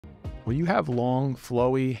When you have long,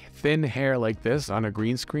 flowy, thin hair like this on a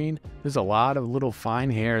green screen, there's a lot of little fine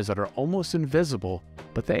hairs that are almost invisible,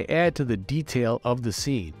 but they add to the detail of the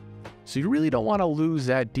scene. So you really don't want to lose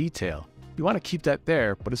that detail. You want to keep that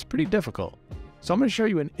there, but it's pretty difficult. So I'm going to show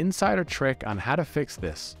you an insider trick on how to fix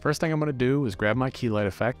this. First thing I'm going to do is grab my key light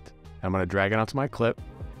effect. I'm going to drag it onto my clip.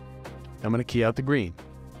 I'm going to key out the green.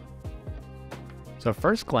 So at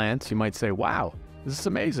first glance, you might say, wow, this is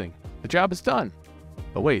amazing. The job is done.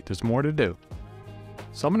 But wait, there's more to do.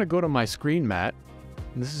 So I'm going to go to my screen mat.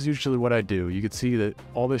 And this is usually what I do. You can see that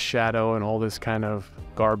all this shadow and all this kind of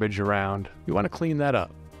garbage around. You want to clean that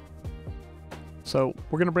up. So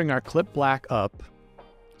we're going to bring our clip black up.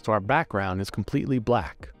 So our background is completely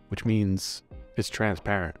black, which means it's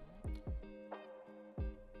transparent.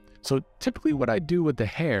 So typically what I do with the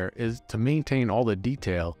hair is to maintain all the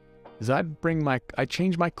detail is I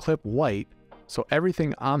change my clip white so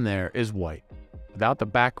everything on there is white without the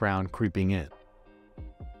background creeping in.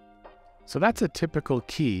 So that's a typical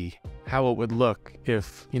key, how it would look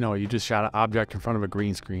if, you just shot an object in front of a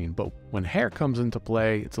green screen. But when hair comes into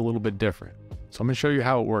play, it's a little bit different. So I'm going to show you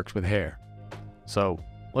how it works with hair. So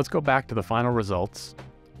let's go back to the final results.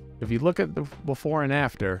 If you look at the before and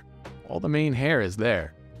after, all the main hair is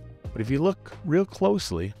there. But if you look real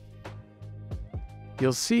closely,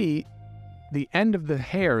 you'll see the end of the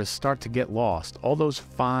hairs start to get lost. All those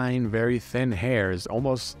fine, very thin hairs,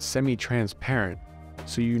 almost semi-transparent.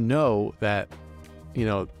 So you know that,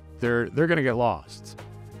 they're going to get lost.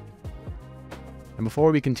 And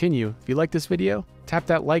before we continue, if you like this video, tap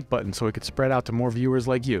that like button so it could spread out to more viewers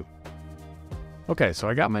like you. Okay, so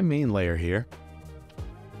I got my main layer here.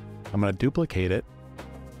 I'm going to duplicate it,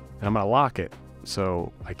 and I'm going to lock it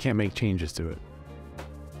so I can't make changes to it.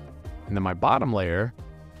 And then my bottom layer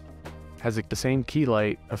has the same key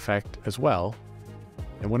light effect as well.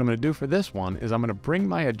 And what I'm going to do for this one is I'm going to bring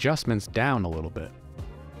my adjustments down a little bit.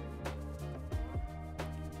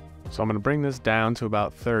 So I'm going to bring this down to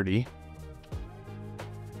about 30.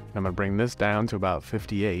 I'm going to bring this down to about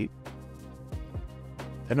 58.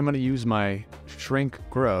 Then I'm going to use my shrink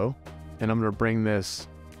grow, and I'm going to bring this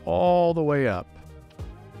all the way up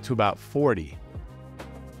to about 40.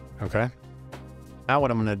 Okay. Now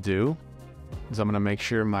what I'm going to do is I'm going to make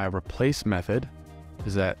sure my replace method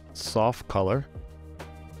is at soft color,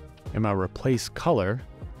 and my replace color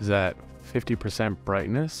is at 50%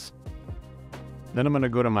 brightness. Then I'm going to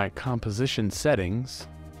go to my composition settings,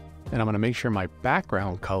 and I'm going to make sure my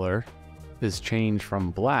background color is changed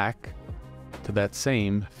from black to that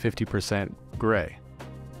same 50% gray.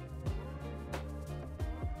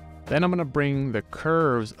 Then I'm going to bring the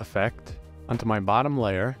curves effect onto my bottom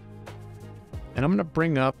layer, and I'm going to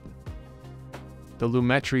bring up the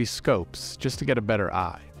lumetri scopes just to get a better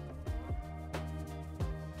eye.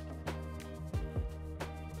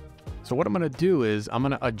 So what I'm going to do is I'm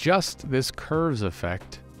going to adjust this curves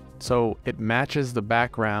effect so it matches the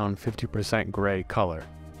background 50% gray color.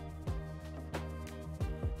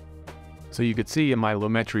 So you could see in my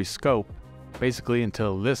lumetri scope, basically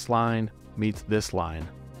until this line meets this line.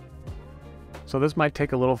 So this might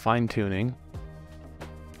take a little fine tuning.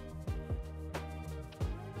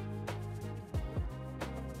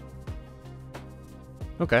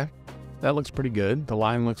 Okay, that looks pretty good. The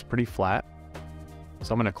line looks pretty flat.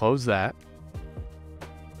 So I'm going to close that.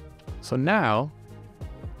 So now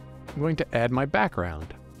I'm going to add my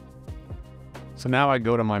background. So now I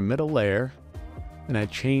go to my middle layer and I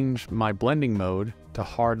change my blending mode to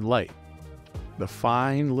hard light. The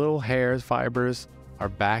fine little hairs, fibers are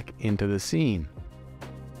back into the scene.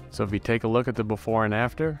 So if you take a look at the before and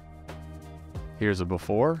after, here's a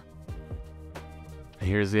before, and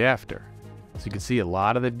here's the after. So you can see a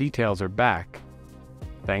lot of the details are back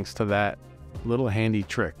thanks to that little handy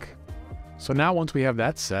trick. So now once we have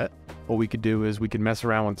that set, what we could do is we could mess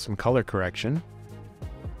around with some color correction.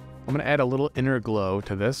 I'm going to add a little inner glow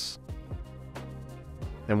to this.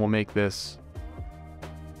 Then we'll make this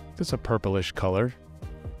just a purplish color,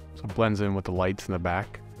 so it blends in with the lights in the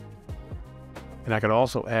back. And I could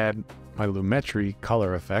also add my lumetri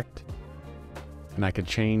color effect, and I could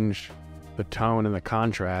change the tone and the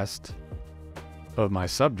contrast of my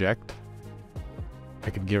subject. I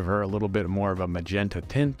could give her a little bit more of a magenta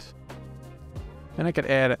tint, and I could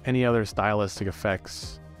add any other stylistic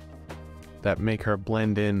effects that make her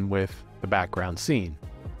blend in with the background scene.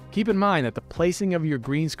 Keep in mind that the placing of your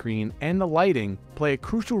green screen and the lighting play a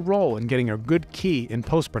crucial role in getting a good key in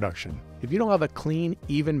post-production. If you don't have a clean,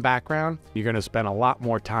 even background, you're going to spend a lot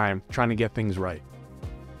more time trying to get things right.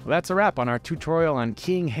 Well, that's a wrap on our tutorial on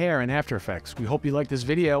keying hair in After Effects. We hope you liked this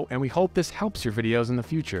video, and we hope this helps your videos in the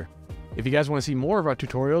future. If you guys want to see more of our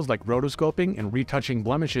tutorials like rotoscoping and retouching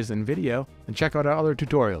blemishes in video, then check out our other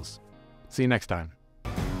tutorials. See you next time.